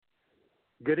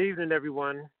Good evening,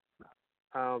 everyone.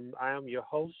 I am your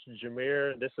host,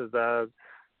 Jameer. This is the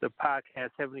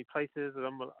podcast Heavenly Places, and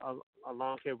I'm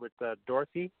along here with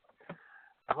Dorothy.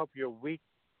 I hope your week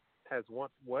has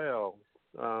went well.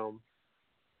 Um,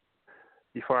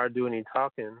 Before I do any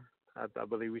talking, I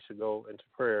believe we should go into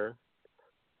prayer.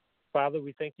 Father,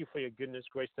 we thank you for your goodness,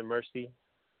 grace, and mercy.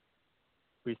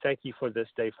 We thank you for this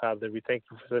day, Father. We thank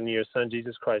you for sending your Son,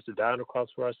 Jesus Christ, to die on the cross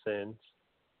for our sins.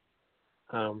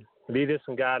 Lead us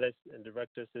and guide us and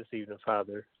direct us this evening,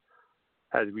 Father,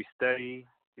 as we study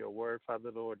your word,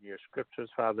 Father, Lord, and your scriptures,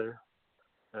 Father,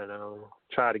 and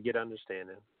try to get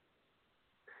understanding.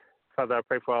 Father, I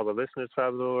pray for all the listeners,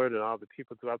 Father, Lord, and all the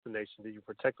people throughout the nation that you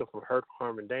protect them from hurt,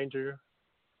 harm, and danger,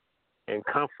 and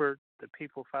comfort the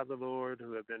people, Father, Lord,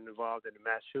 who have been involved in the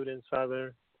mass shootings,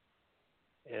 Father,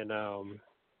 in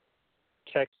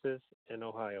Texas and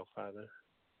Ohio, Father.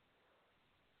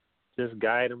 Just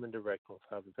guide them and direct them,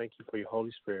 Father. Thank you for your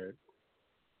Holy Spirit.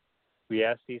 We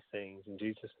ask these things in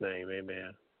Jesus' name.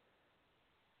 Amen.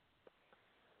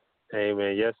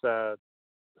 Amen. Yes,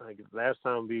 last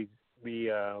time we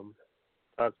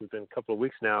talked, it's been a couple of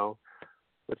weeks now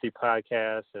with the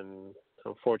podcast, and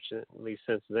unfortunately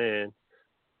since then,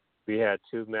 we had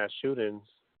two mass shootings,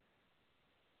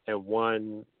 and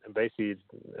one basically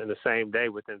in the same day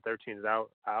within 13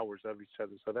 hours of each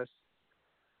other. So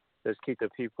let's keep the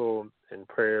people in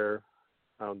prayer,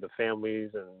 the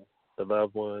families and the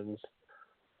loved ones.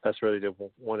 That's really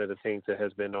one of the things that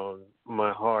has been on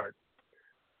my heart.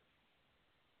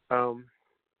 But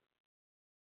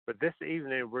this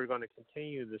evening, we're going to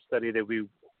continue the study that we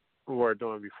were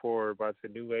doing before about the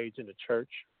New Age in the church.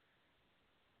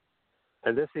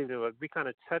 And this evening, we kind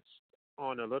of touched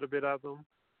on a little bit of them,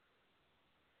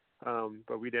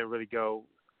 but we didn't really go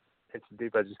into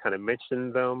deep. I just kind of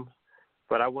mentioned them.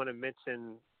 But I want to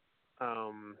mention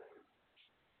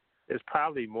there's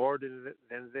probably more than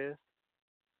this,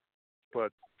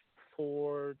 but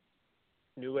 4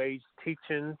 New Age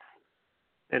teachings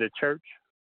in the church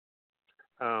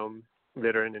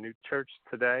that are in the new church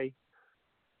today,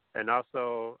 and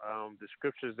also the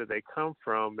scriptures that they come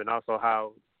from, and also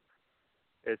how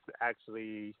it's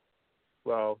actually,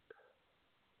 well,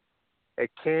 it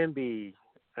can be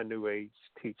a New Age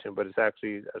teaching, but it's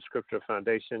actually a scriptural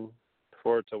foundation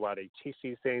for it to why they teach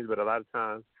these things. But a lot of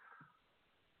times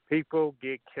people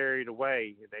get carried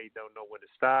away and they don't know when to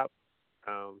stop,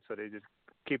 so they just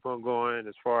keep on going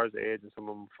as far as the edge, and some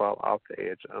of them fall off the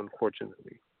edge,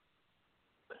 unfortunately.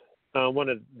 One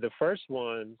of the first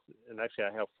ones, and actually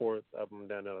I have 4 of them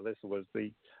down on the list, was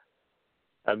the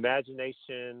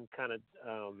imagination kind of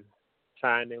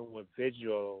tying in with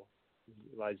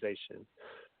visualization.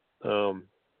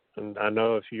 And I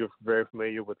know if you're very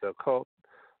familiar with the occult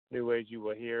New Age, you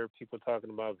will hear people talking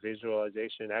about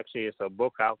visualization. Actually, it's a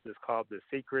book out that's called The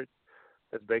Secret.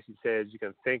 That basically says you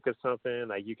can think of something,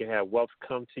 like you can have wealth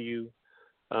come to you.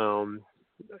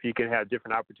 You can have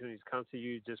different opportunities come to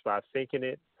you just by thinking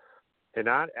it. And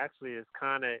that actually has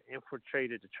kind of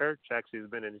infiltrated the church. Actually,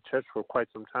 it's been in the church for quite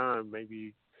some time,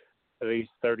 maybe at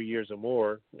least 30 years or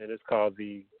more. And it's called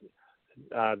in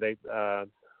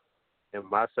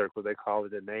my circle, they call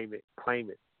it the name it, claim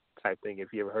it type thing,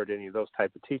 if you ever heard any of those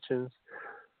type of teachings.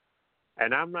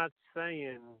 And I'm not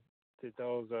saying that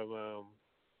those are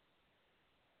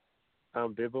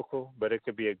unbiblical, but it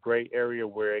could be a gray area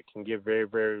where it can get very,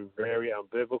 very, very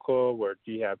unbiblical, where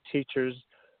you have teachers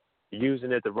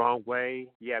using it the wrong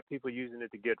way. You have people using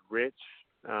it to get rich,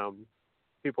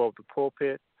 people at the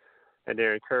pulpit, and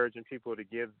they're encouraging people to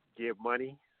give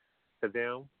money to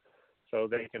them so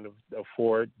they can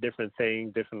afford different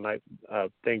things, different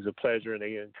things of pleasure, and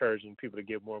they're encouraging people to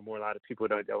give more and more. A lot of people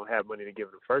don't have money to give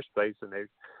in the first place, and they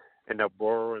end up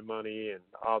borrowing money and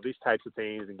all these types of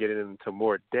things and getting into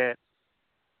more debt.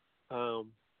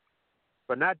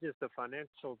 But not just the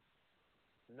financial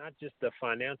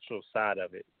side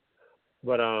of it,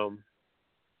 but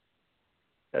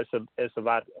it's a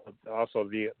lot of also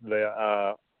the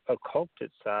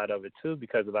occulted side of it too,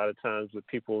 because a lot of times with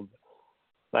people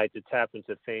like to tap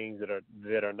into things that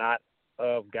are not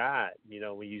of God. You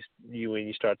know, when you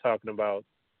start talking about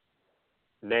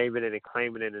naming it and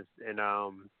claiming it, and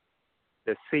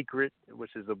The Secret,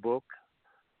 which is a book.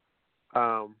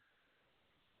 A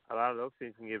lot of those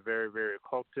things can get very, very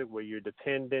occultic, where you're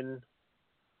depending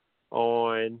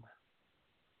on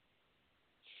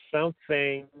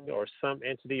something or some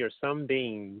entity or some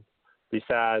being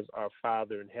besides our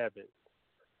Father in heaven.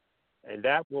 And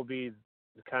that will be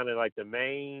kind of like the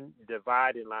main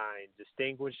dividing line,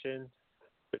 distinguishing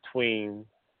between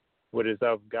what is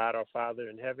of God our Father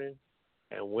in heaven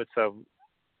and what's of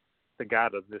the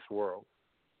God of this world.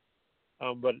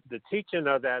 But the teaching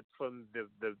of that from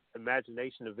the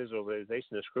imagination, the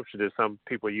visualization of Scripture that some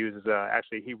people use is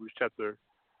actually Hebrews chapter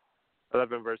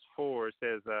 11, verse 4. It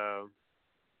says,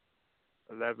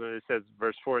 11, it says,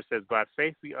 verse 4, it says, by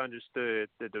faith we understood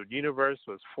that the universe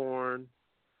was formed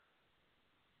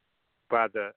by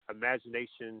the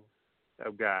imagination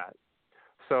of God.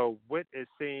 So what is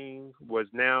seen was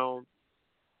now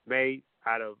made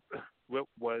out of what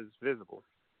was visible.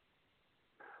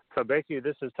 So basically,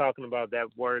 this is talking about that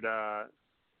word,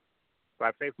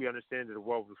 by faith we understand that the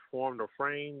world was formed or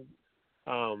framed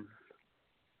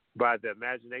by the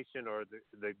imagination, or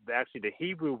actually the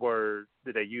Hebrew word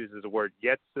that they use is the word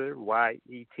yetzer,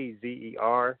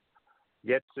 Y-E-T-Z-E-R.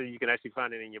 Yetzer, you can actually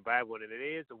find it in your Bible, and it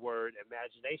is the word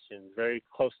imagination, very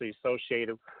closely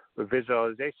associated with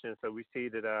visualization. So we see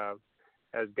that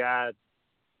as God,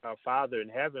 our Father in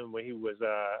heaven, when he was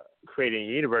creating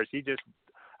the universe, he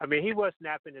was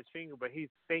snapping his finger, but he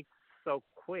thinks so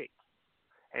quick,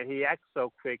 and he acts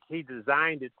so quick. He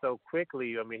designed it so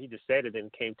quickly. I mean, he just said it and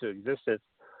it came to existence.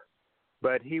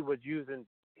 But he was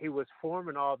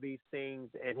forming all these things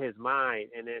in his mind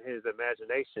and in his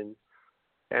imagination.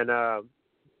 And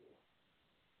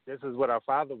this is what our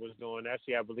Father was doing.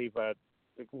 Actually, I believe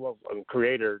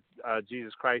Creator,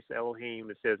 Jesus Christ, Elohim,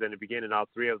 it says in the beginning, all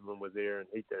three of them was there. And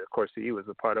of course, he was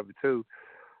a part of it too.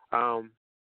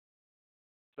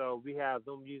 So we have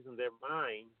them using their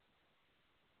mind,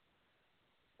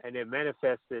 and it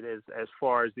manifested as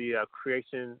far as the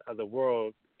creation of the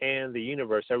world and the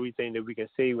universe, everything that we can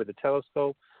see with the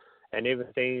telescope, and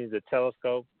everything the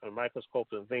telescope and microscope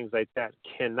and things like that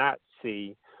cannot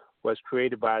see was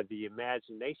created by the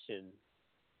imagination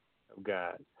of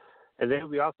God. And then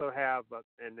we also have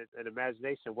an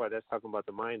imagination, that's talking about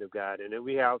the mind of God. And then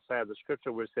we also have the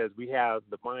scripture where it says we have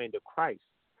the mind of Christ.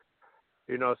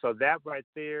 So that right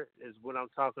there is what I'm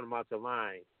talking about, the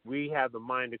line. We have the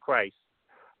mind of Christ.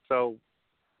 So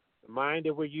the mind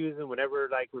that we're using, whenever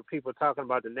when people are talking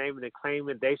about the name and the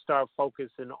claiming, they start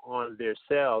focusing on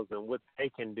themselves and what they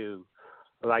can do.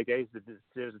 Like there's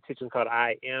a teaching called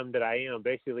I Am That I Am.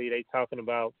 Basically, they talking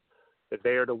about that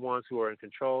they are the ones who are in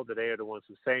control, that they are the ones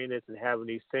who are saying this and having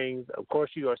these things. Of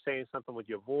course, you are saying something with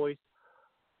your voice,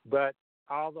 but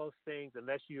all those things,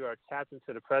 unless you are tapped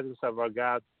into the presence of our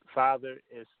God Father,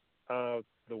 is of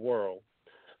the world.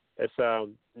 It's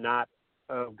not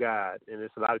of God, and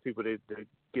it's a lot of people that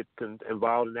get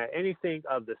involved in that. Anything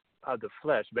of the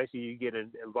flesh, basically, you get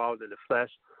involved in the flesh.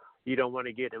 You don't want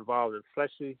to get involved in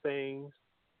fleshly things,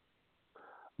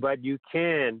 but you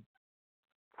can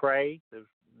pray.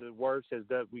 The word says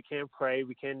that we can pray.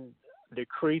 We can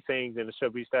decree things, and it shall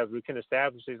be established. We can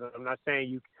establish things. I'm not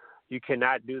saying you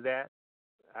cannot do that.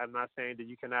 I'm not saying that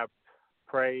you cannot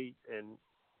pray and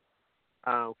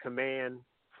command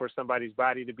for somebody's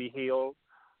body to be healed.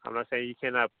 I'm not saying you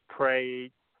cannot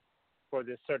pray for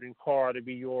this certain car to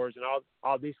be yours and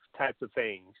all these types of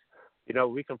things.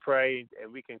 We can pray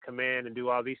and we can command and do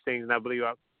all these things, and I believe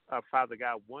our Father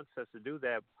God wants us to do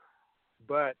that.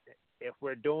 But if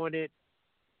we're doing it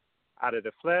out of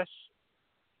the flesh,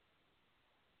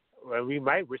 well, we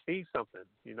might receive something,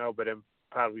 but it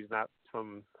probably is not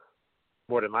from,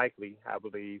 more than likely, I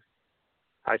believe.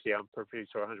 Actually, I'm pretty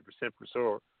sure, 100% for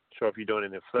sure if you're doing it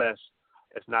in the flesh,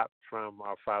 it's not from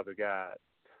our Father God.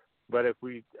 But if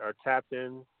we are tapped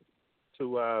in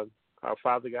to our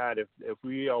Father God, if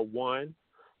we are one,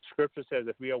 Scripture says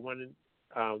if we are one,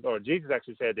 or Jesus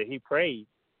actually said that he prayed,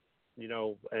 in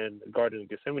the Garden of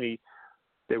Gethsemane,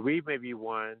 that we may be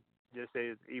one, just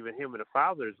as even him and the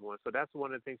Father is one. So that's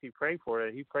one of the things he prayed for.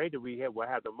 And he prayed that we will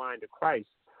have the mind of Christ.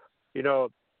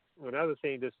 Another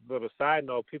thing, this little side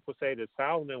note, people say that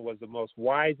Solomon was the most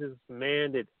wisest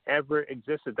man that ever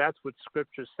existed. That's what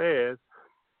Scripture says.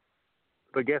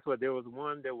 But guess what? There was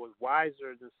one that was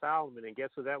wiser than Solomon, and guess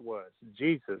who that was?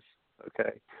 Jesus.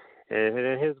 Okay. And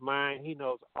in his mind, he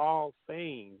knows all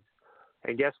things.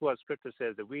 And guess what? Scripture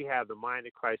says that we have the mind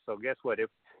of Christ. So guess what? If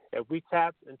we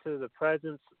tap into the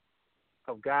presence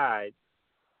of God,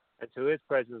 into his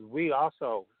presence,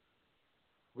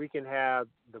 we can have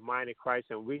the mind of Christ,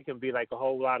 and we can be like a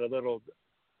whole lot of little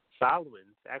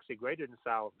Solomons, actually greater than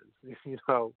Solomon.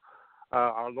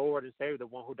 Our Lord and Savior, the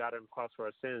one who died on the cross for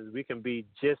our sins, we can be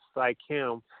just like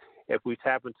him if we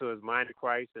tap into his mind of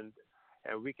Christ, and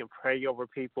we can pray over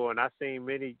people. And I've seen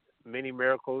many, many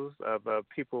miracles of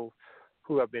people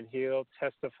who have been healed,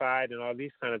 testified, and all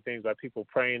these kind of things by people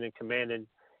praying and commanding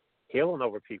healing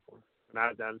over people. And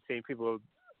I've seen people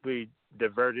be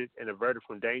diverted and averted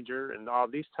from danger and all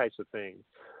these types of things.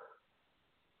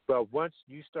 But once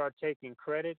you start taking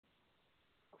credit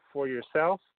for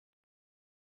yourself,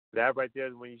 that right there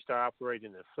is when you start operating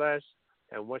in the flesh,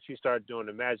 And once you start doing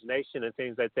imagination and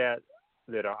things like that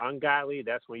are ungodly,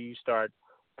 that's when you start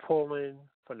pulling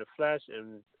from the flesh,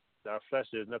 and our flesh,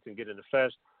 there's nothing good in the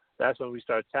flesh. That's when we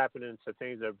start tapping into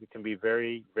things that can be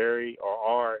very, very, or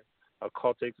are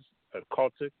occultic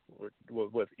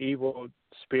with evil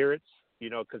spirits,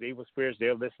 because evil spirits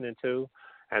they're listening to,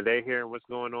 and they're hearing what's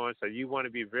going on. So you want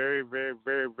to be very, very,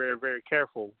 very, very, very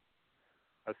careful.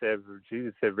 I said,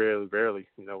 Jesus said, verily, verily,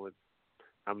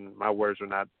 my words are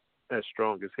not as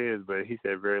strong as his, but he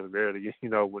said, verily, verily,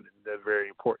 when that's very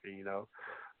important,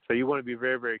 So you want to be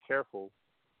very, very careful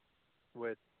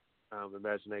with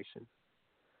imagination.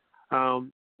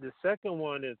 The second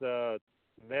one is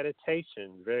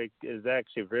meditation. Is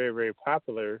actually very, very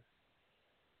popular.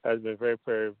 Has been very,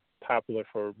 very popular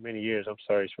for many years. I'm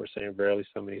sorry for saying verily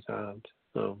so many times.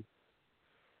 But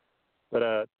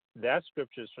that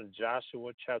scripture is from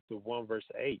Joshua chapter 1, verse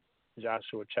 8.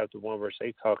 Joshua chapter 1, verse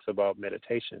 8 talks about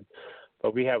meditation.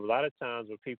 But we have a lot of times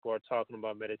where people are talking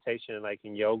about meditation, like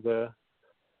in yoga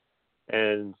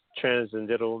and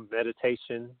transcendental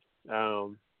meditation,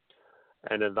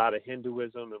 and a lot of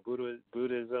Hinduism and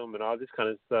Buddhism and all this kind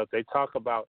of stuff. They talk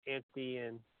about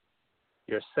emptying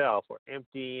yourself or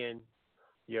emptying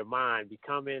your mind,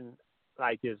 becoming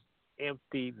like this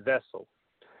empty vessel.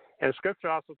 And Scripture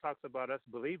also talks about us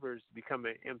believers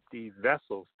becoming empty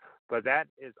vessels, but that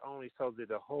is only so that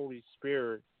the Holy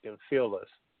Spirit can fill us.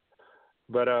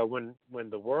 But when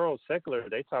the world secular,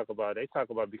 they talk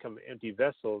about becoming empty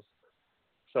vessels,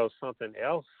 so something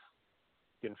else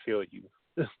can fill you,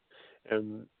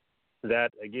 and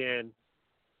that again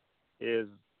is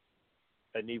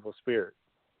an evil spirit.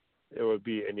 It would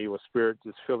be an evil spirit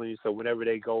just filling you. So whenever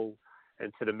they go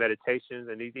into the meditations,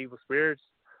 and these evil spirits,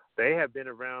 they have been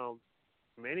around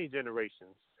many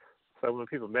generations. So when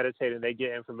people meditate and they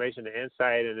get information and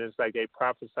insight, and it's like they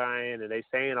prophesying and they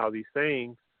saying all these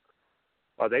things,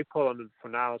 or they pull on for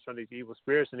knowledge from these evil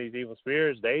spirits, and these evil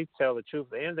spirits, they tell the truth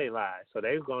and they lie. So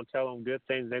they're going to tell them good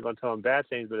things, they're going to tell them bad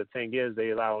things, but the thing is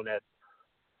they allow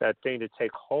that thing to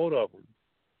take hold of them.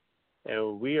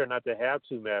 And we are not to have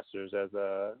two masters, as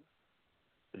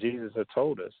Jesus has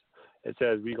told us. It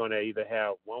says we're going to either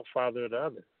have one father or the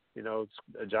other.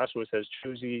 Joshua says,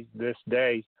 choose ye this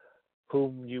day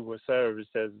whom you will serve. It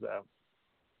says,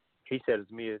 he said,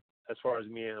 as far as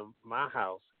me and my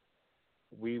house,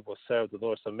 we will serve the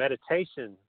Lord. So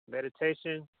meditation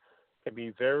can be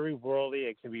very worldly.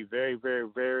 It can be very, very,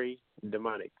 very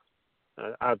demonic.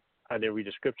 I didn't read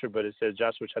the scripture, but it says,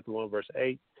 Joshua chapter 1, verse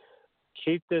 8,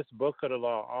 keep this book of the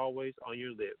law always on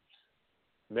your lips.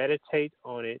 Meditate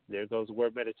on it. There goes the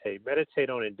word meditate. Meditate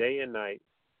on it day and night,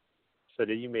 so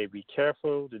that you may be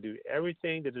careful to do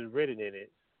everything that is written in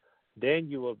it. Then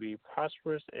you will be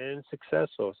prosperous and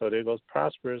successful. So there goes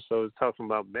prosperous. So it's talking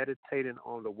about meditating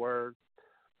on the word.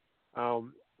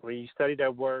 When you study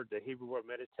that word, the Hebrew word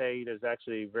meditate is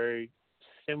actually very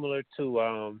similar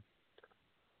to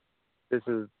this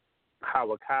is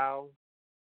how a cow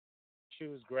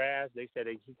chews grass. They said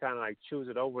he kind of like chews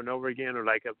it over and over again, or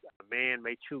like a man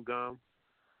may chew gum.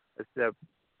 Except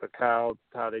a cow,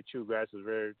 how they chew grass is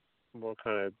very more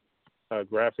kind of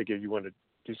graphic if you want to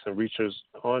do some research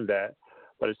on that.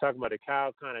 But it's talking about a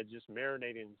cow kind of just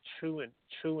marinating, chewing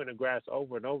the grass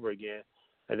over and over again.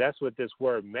 And that's what this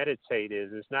word meditate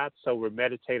is. It's not so we're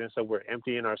meditating so we're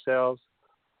emptying ourselves,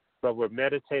 but we're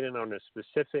meditating on a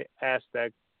specific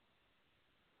aspect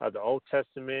of the Old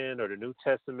Testament or the New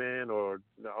Testament, or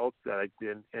the Old,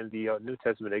 in the New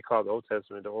Testament they call the Old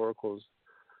Testament the oracles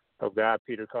of God,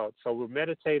 Peter called. So we're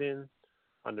meditating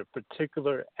on the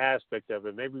particular aspect of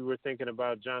it. Maybe we're thinking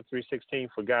about John 3:16,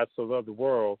 for God so loved the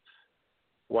world,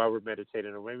 while we're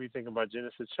meditating. Or maybe we're thinking about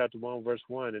Genesis chapter 1, verse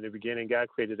 1, in the beginning God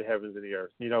created the heavens and the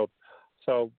earth.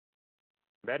 So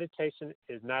meditation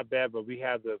is not bad, but we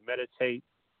have to meditate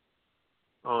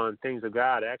on things of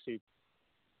God. Actually,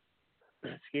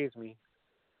 excuse me,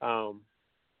 Paul,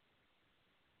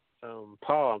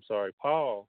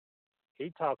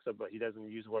 he talks about, he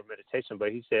doesn't use the word meditation,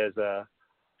 but he says,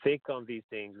 think on these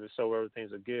things, whatsoever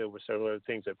things are good, whatsoever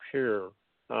things are pure,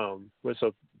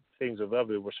 whatsoever things are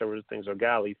lovely, whatsoever things are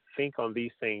godly. Think on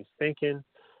these things. Thinking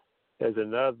is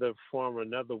another form,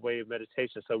 another way of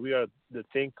meditation. So we are to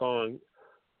think on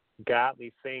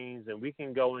godly things, and we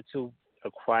can go into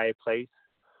a quiet place.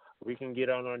 We can get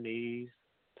on our knees.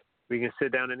 We can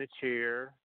sit down in a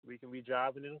chair. We can be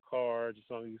driving in a car, just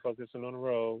as long as you're focusing on the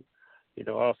road.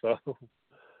 Also,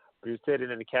 we're sitting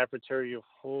in a cafeteria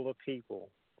full of people,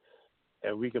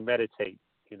 and we can meditate.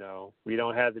 We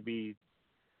don't have to be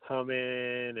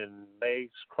humming and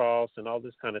legs crossed and all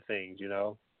this kind of things.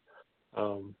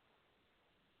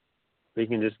 We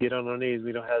can just get on our knees.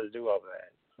 We don't have to do all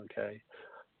that. Okay.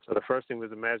 So the first thing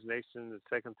was imagination. The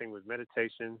second thing was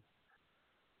meditation.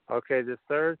 Okay, the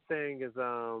third thing is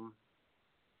the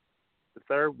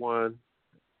third one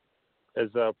is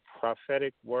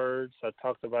prophetic words. I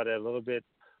talked about it a little bit.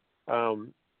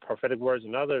 Prophetic words.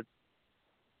 Another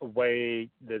way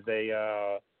that they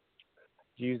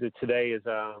use it today is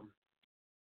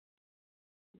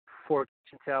fortune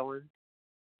telling.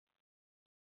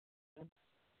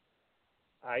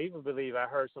 I even believe I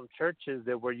heard some churches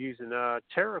that were using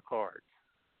tarot cards.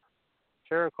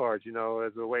 Tarot cards, as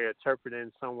a way of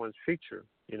interpreting someone's future.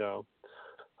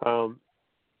 Um,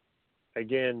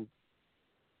 Again,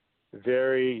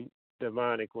 very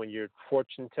demonic when you're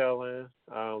fortune telling.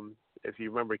 If you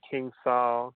remember King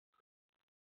Saul,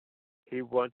 he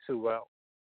went to a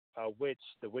witch,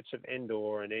 the witch of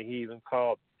Endor, and then he even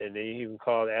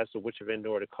asked the witch of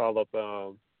Endor to call up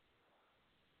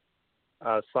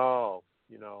Saul,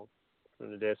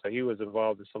 from the dead. So he was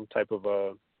involved in some type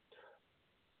of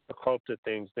occultic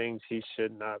things he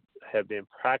should not have been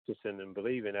practicing and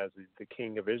believing as the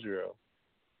king of Israel.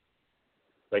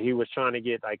 But he was trying to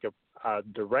get like a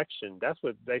direction. That's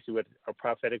basically what a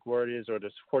prophetic word is, or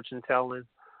this fortune telling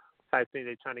type thing.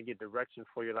 They're trying to get direction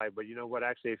for your life. But you know what?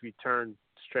 Actually, if you turn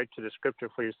straight to the scripture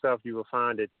for yourself, you will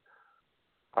find that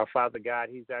our Father God,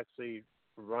 he's actually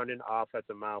running off at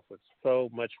the mouth with so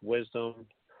much wisdom.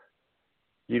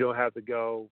 You don't have to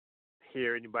go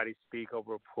hear anybody speak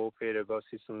over a pulpit or go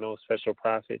see some no special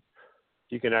prophet.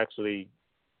 You can actually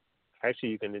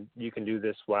you can do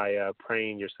this by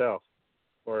praying yourself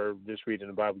or just reading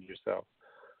the Bible yourself.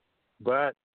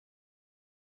 But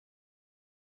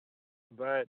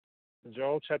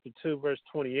Joel chapter 2 verse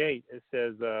 28, it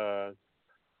says,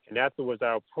 and afterwards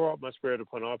I will pour out my spirit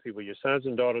upon all people. Your sons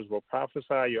and daughters will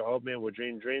prophesy, your old men will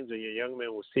dream dreams, and your young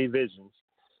men will see visions.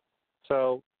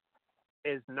 So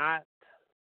it's not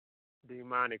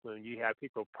demonic when you have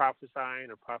people prophesying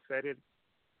or prophetic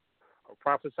or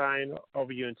prophesying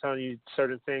over you and telling you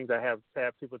certain things. I have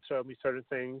had people tell me certain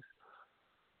things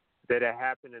that had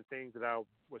happened and things that I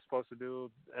was supposed to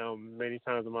do many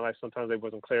times in my life. Sometimes they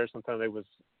wasn't clear. Sometimes they was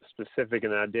specific,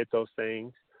 and I did those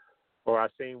things. Or I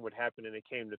seen what happened and it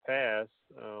came to pass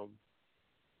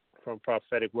from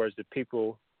prophetic words that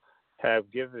people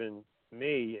have given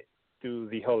me through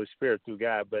the Holy Spirit, through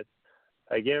God. But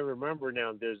again, remember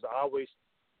now, there's always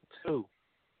two,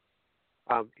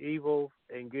 evil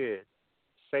and good,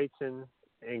 Satan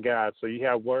and God. So you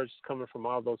have words coming from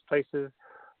all those places.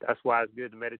 That's why it's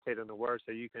good to meditate on the word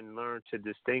so you can learn to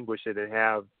distinguish it and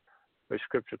have what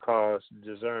Scripture calls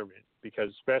discernment.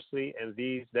 Because especially in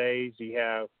these days,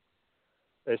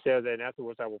 it says that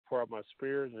afterwards I will pour out my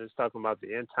spirit, and it's talking about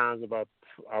the end times, about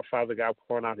our Father God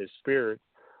pouring out his spirit.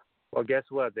 Well, guess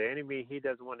what? The enemy, he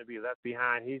doesn't want to be left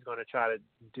behind. He's going to try to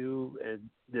do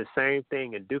the same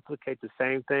thing and duplicate the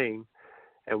same thing.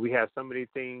 And we have so many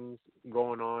things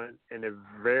going on in the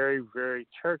very, very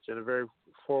church, in the very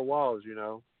four walls,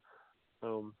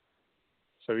 So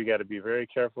we got to be very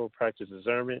careful, practice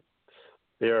discernment.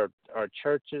 There are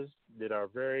churches that are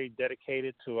very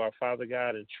dedicated to our Father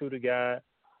God and true to God,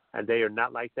 and they are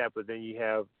not like that. But then you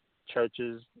have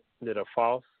churches that are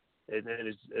false, and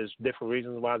there's different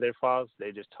reasons why they're false.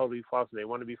 They're just totally false, and they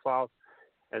want to be false.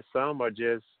 And some are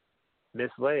just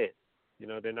misled.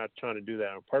 They're not trying to do that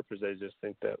on purpose. They just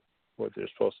think that what they're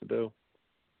supposed to do.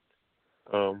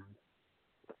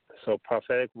 So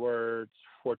prophetic words,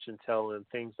 fortune telling,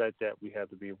 things like that, we have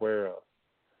to be aware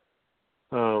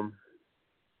of.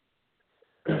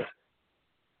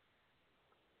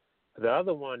 The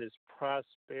other one is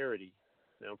prosperity.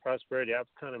 Now, prosperity, I've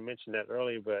kind of mentioned that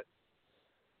earlier, but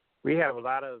we have a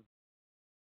lot of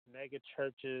mega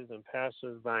churches and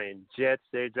pastors buying jets.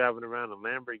 They're driving around in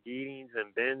Lamborghinis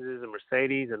and Benzes and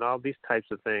Mercedes and all these types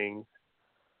of things.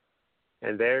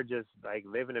 And they're just like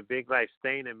living a big life,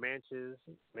 staying in mansions,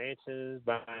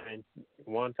 buying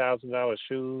 $1,000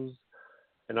 shoes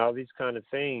and all these kind of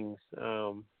things,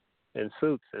 and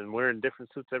suits, and wearing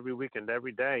different suits every week and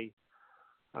every day.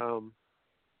 And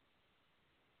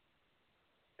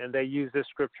they use this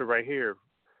scripture right here,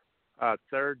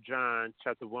 3 John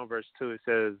chapter 1, verse 2. It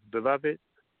says, Beloved,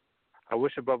 I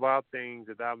wish above all things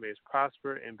that thou mayest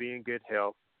prosper and be in good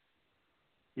health,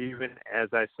 even as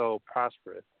thy soul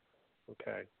prospereth.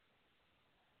 Okay.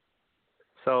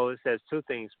 So it says two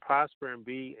things, prosper and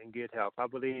be in good health. I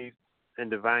believe in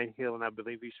divine healing. I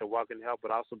believe we should walk in health,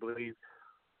 but also believe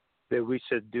that we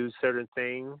should do certain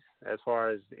things as far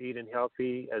as eating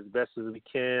healthy as best as we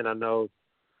can. I know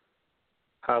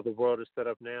how the world is set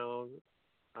up now.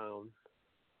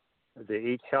 To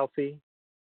eat healthy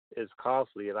is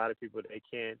costly. A lot of people, they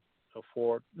can't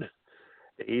afford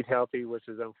to eat healthy, which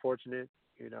is unfortunate,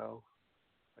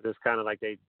 It's kind of like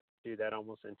they do that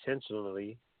almost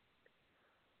intentionally.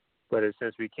 But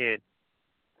since we can't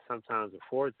sometimes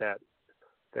afford that,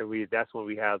 that's when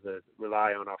we have to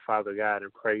rely on our Father God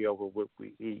and pray over what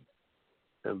we eat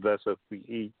and bless what we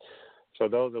eat. So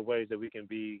those are ways that we can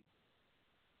be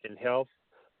in health,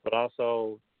 but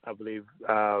also I believe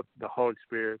the Holy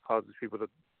Spirit causes people to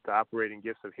operate in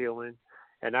gifts of healing,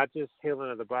 and not just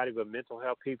healing of the body, but mental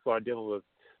health. People are dealing with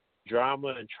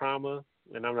drama and trauma,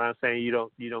 and I'm not saying you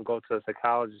don't go to a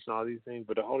psychologist and all these things,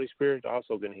 but the Holy Spirit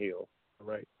also can heal,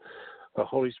 right? The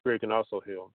Holy Spirit can also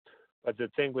heal. But the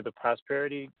thing with the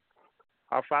prosperity,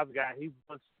 our Father God, He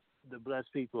wants to bless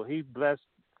people. He blessed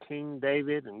King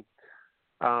David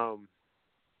and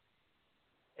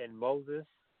Moses.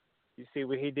 You see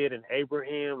what He did in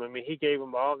Abraham. I mean, He gave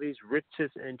him all these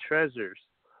riches and treasures.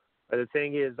 But the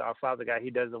thing is, our Father God, He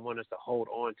doesn't want us to hold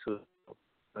on to them,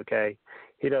 okay?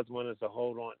 He doesn't want us to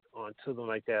hold on to them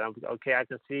like that. Okay, I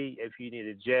can see if you need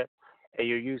a jet and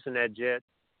you're using that jet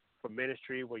for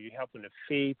ministry where you're helping to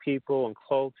feed people and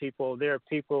clothe people. There are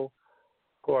people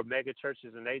who are mega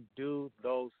churches and they do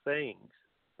those things,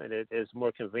 and it is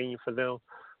more convenient for them.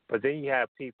 But then you have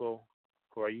people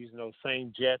who are using those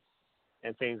same jets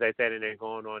and things like that, and they're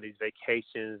going on these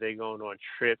vacations, they're going on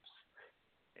trips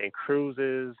and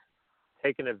cruises,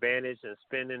 taking advantage and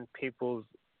spending people's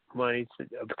money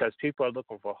because people are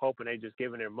looking for hope and they're just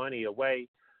giving their money away.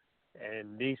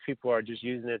 And these people are just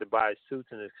using it to buy suits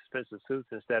and expensive suits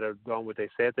instead of doing what they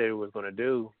said they were going to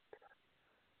do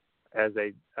as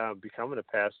they becoming a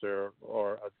pastor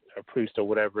or a priest or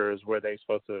whatever, is where they're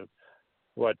supposed to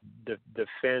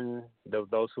defend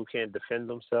those who can't defend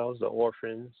themselves, the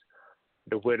orphans,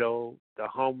 the widow, the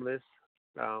homeless,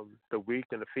 the weak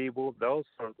and the feeble. Those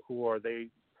are who they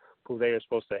are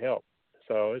supposed to help.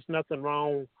 So it's nothing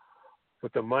wrong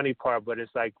with the money part, but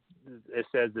it's like it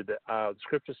says that the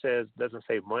scripture doesn't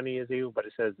say money is evil, but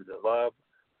it says that the love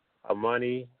of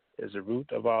money is the root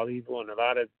of all evil. And a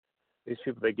lot of these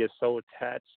people, they get so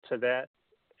attached to that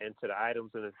and to the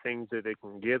items and the things that they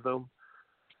can give them,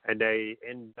 and they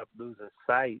end up losing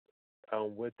sight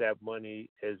on what that money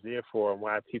is there for and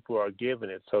why people are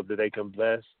giving it, so that they can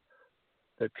bless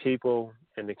the people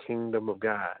in the kingdom of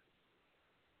God.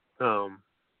 So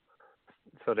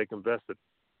they can bless the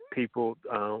people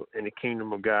in the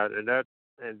kingdom of God, and that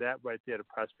right there, the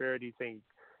prosperity thing,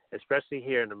 especially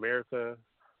here in America,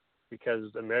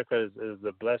 because America is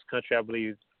a blessed country. I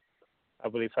believe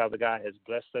Father God has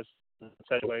blessed us in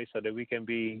such a way so that we can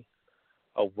be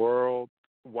a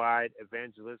worldwide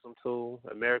evangelism tool.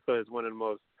 America is one of the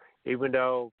most, even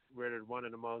though we're one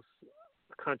of the most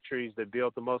countries that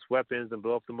build the most weapons and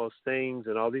blow up the most things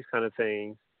and all these kind of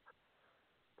things,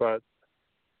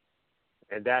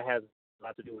 and that has a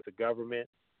lot to do with the government,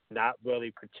 not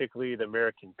really particularly the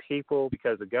American people,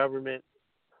 because the government,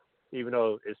 even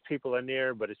though it's people in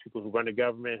there, but it's people who run the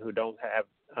government who don't have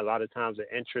a lot of times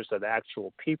the interest of the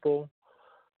actual people.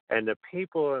 And the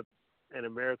people in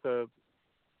America,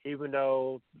 even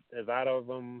though a lot of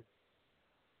them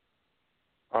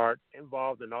are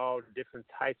involved in all different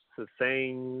types of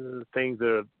things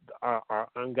that are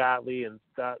ungodly,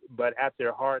 but at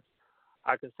their heart,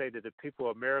 I can say that the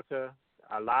people of America,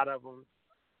 a lot of them,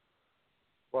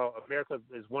 well, America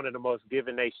is one of the most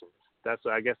giving nations.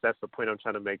 I guess that's the point I'm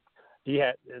trying to make.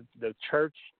 The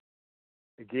church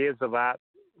gives a lot,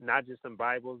 not just in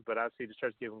Bibles, but I see the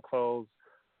church giving clothes,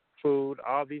 food,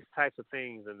 all these types of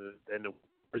things, and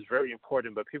it's very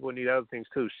important. But people need other things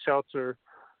too, shelter.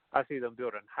 I see them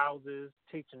building houses,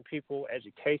 teaching people,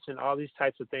 education, all these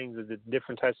types of things, the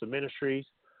different types of ministries.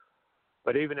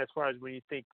 But even as far as when you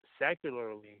think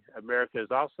secularly, America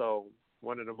is also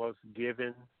one of the most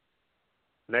giving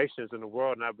nations in the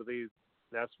world, and I believe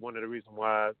that's one of the reasons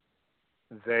why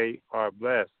they are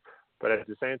blessed. But at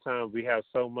the same time, we have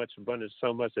so much abundance,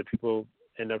 so much that people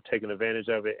end up taking advantage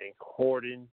of it and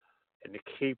hoarding and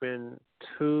keeping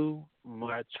too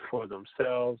much for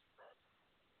themselves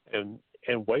and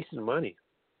wasting money,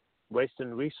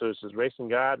 wasting resources, wasting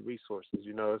God resources.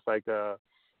 You know, it's like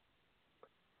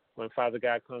when Father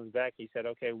God comes back, He said,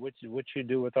 okay, what you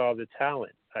do with all the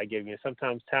talent I gave you? And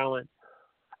sometimes talent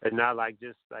is not like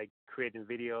just like creating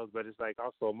videos, but it's like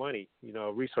also money, you know,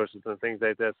 resources and things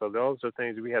like that. So those are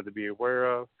things we have to be aware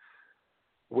of,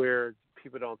 where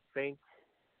people don't think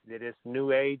that it's new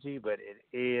agey, but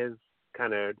it is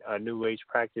kind of a new age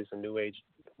practice, a new age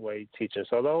way of teaching.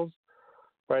 So those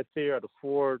right there are the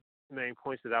four main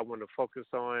points that I want to focus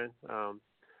on.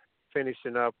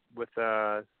 Finishing up with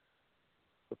the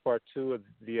part two of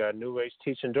the new age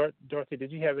teaching. Dorothy,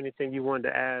 did you have anything you wanted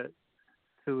to add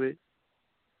to it?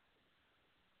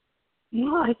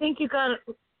 No, I think you got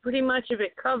pretty much of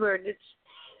it covered.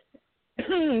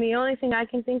 the only thing I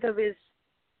can think of is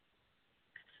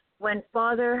when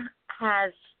Father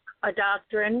has a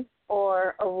doctrine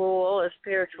or a rule, a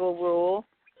spiritual rule,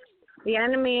 the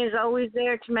enemy is always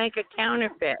there to make a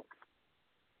counterfeit,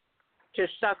 to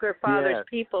sucker Father's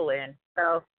people in.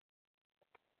 So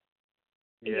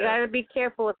you got to be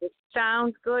careful. If it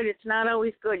sounds good, it's not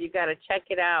always good. You got to check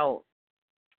it out.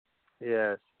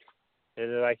 Yes.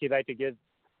 And like he'd like to get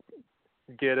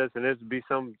us, and there's be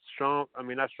some strong,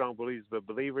 not strong believers, but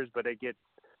believers, but they get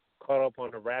caught up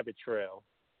on the rabbit trail,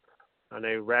 on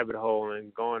a rabbit hole,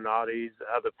 and going to all these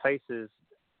other places.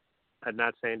 I'm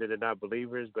not saying that they're not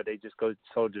believers, but they just go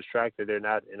so distracted they're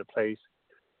not in a place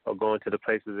or going to the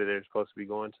places that they're supposed to be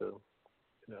going to.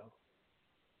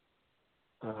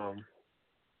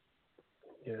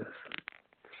 Yes.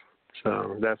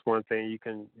 So that's one thing you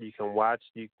can watch.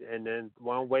 And then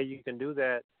one way you can do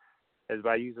that is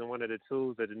by using one of the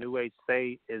tools that the New Age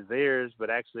say is theirs, but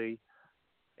actually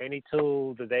any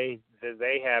tool that they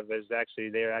have is actually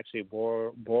they're actually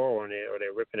borrowing it or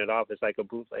they're ripping it off. It's like a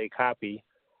bootleg copy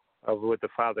of what the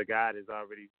Father God has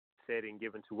already said and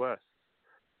given to us.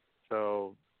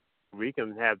 So we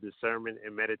can have discernment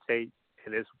and meditate,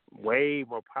 and it's way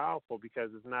more powerful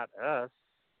because it's not us.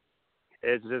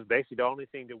 It's just basically the only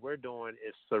thing that we're doing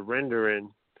is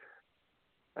surrendering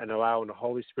and allowing the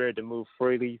Holy Spirit to move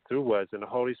freely through us. And the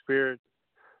Holy Spirit,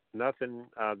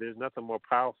 there's nothing more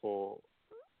powerful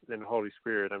than the Holy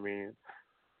Spirit.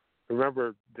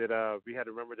 Remember that we had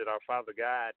to remember that our Father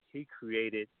God, He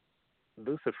created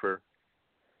Lucifer.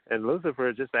 And Lucifer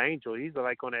is just an angel. He's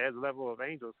like on the edge level of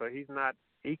angels, so he's not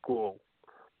equal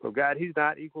with God. He's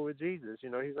not equal with Jesus.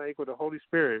 He's not equal to the Holy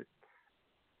Spirit.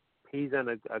 He's in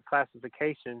a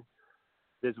classification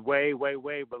that's way, way,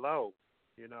 way below,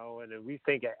 and then we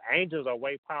think angels are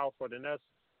way powerful than us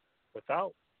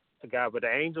without God, but the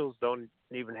angels don't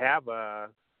even have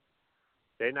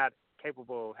they're not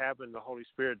capable of having the Holy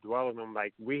Spirit dwell in them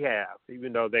like we have,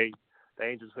 even though the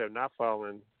angels who have not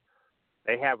fallen,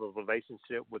 they have a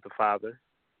relationship with the Father,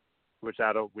 which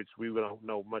we don't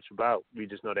know much about. We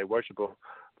just know they worship Him,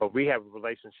 but we have a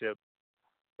relationship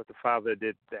with the Father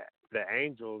that the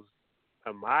angels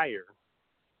admire,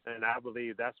 and I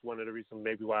believe that's one of the reasons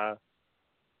maybe why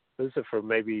Lucifer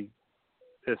maybe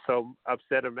is so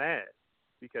upset or mad,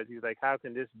 because he's like, how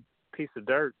can this piece of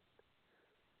dirt,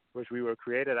 which we were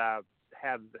created out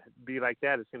of, be like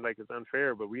that? It seems like it's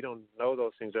unfair, but we don't know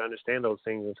those things or understand those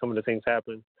things, and some of the things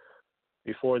happen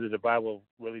before that the Bible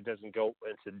really doesn't go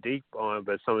into deep on,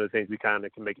 but some of the things we kind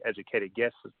of can make educated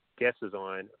guesses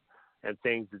on, and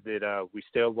things that we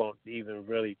still won't even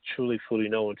really truly fully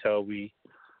know until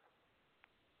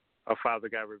our Father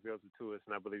God reveals it to us,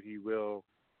 and I believe He will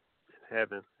in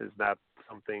heaven. It's not,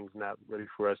 some things not really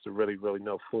for us to really, really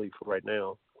know fully for right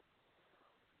now.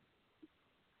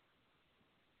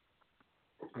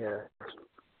 Yeah.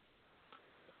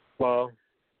 Well,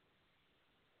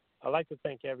 I'd like to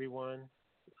thank everyone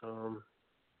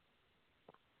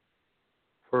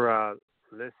for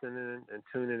listening and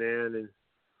tuning in, and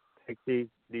take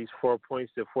these 4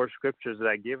 points, the 4 scriptures that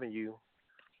I've given you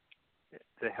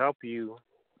to help you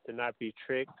to not be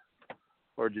tricked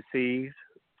or deceived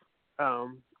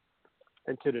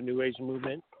into the New Age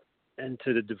movement and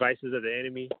to the devices of the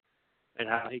enemy and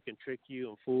how he can trick you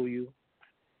and fool you.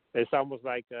 It's almost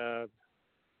like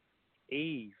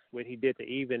Eve, when he did to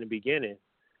Eve in the beginning.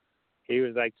 He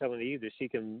was like telling Eve that she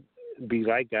can be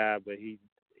like God, but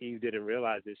Eve didn't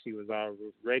realize that she was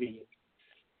already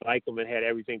like him and had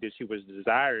everything that she was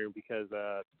desiring, because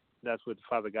that's what the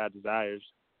Father God desires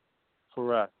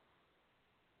for us.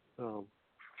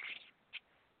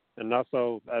 And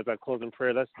also, as I close in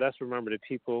prayer, let's remember the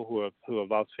people who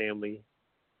have lost family,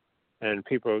 and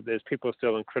there's people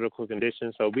still in critical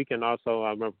condition. So we can also,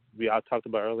 I talked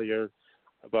about earlier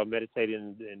about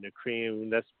meditating and decreeing.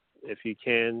 That's, if you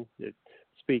can,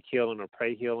 speak healing or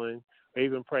pray healing, or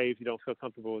even pray if you don't feel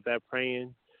comfortable with that,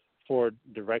 praying for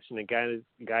direction and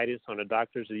guidance on the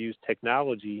doctors to use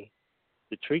technology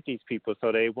to treat these people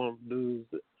so they won't lose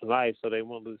life, so they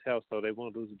won't lose health, so they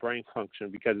won't lose brain function,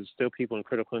 because it's still people in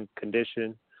critical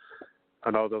condition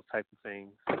and all those types of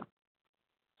things.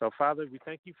 So, Father, we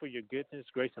thank you for your goodness,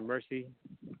 grace, and mercy.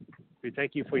 We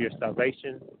thank you for your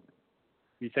salvation.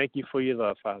 We thank you for your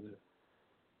love, Father.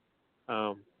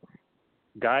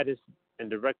 Guide us and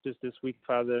direct us this week,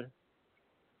 Father,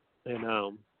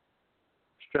 and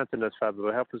strengthen us, Father.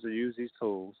 Lord, help us to use these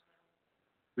tools.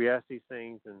 We ask these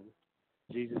things in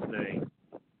Jesus' name.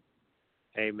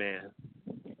 Amen.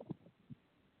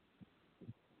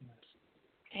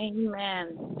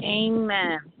 Amen.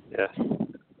 Amen. Yes.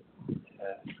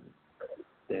 Yes.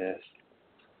 Yes.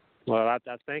 Well, I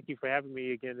thank you for having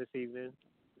me again this evening.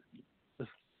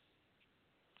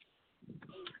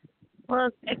 Well,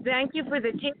 thank you for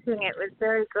the teaching. It was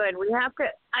very good. We have to,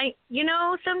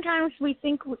 sometimes we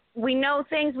think we know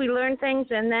things, we learn things,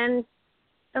 and then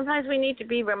sometimes we need to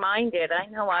be reminded. I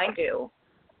know I do.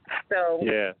 So,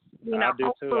 yeah, I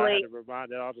do too. I have to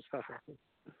remind it all the time.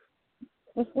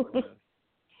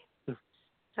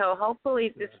 So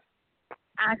hopefully this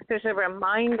acts as a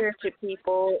reminder to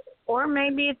people, or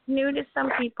maybe it's new to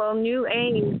some people, new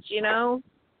age, There's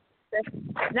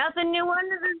nothing new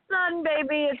under the sun,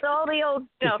 baby. It's all the old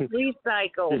stuff,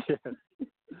 recycled.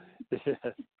 Yes.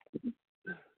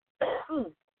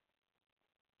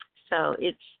 So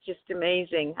it's just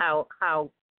amazing how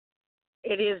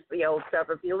it is the old stuff.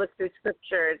 If you look through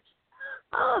scripture, it's,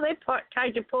 they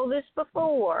tried to pull this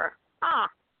before.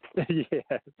 Yeah.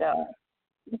 So.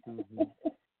 Mm-hmm.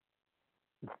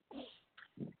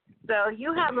 So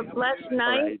you have a blessed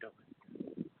night.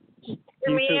 You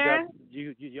Samir.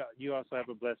 too. You also have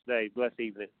a blessed day, blessed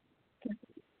evening.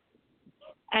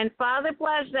 And Father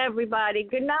bless everybody.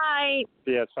 Good night.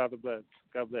 Yes, Father bless.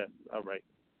 God bless. All right.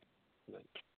 Good night.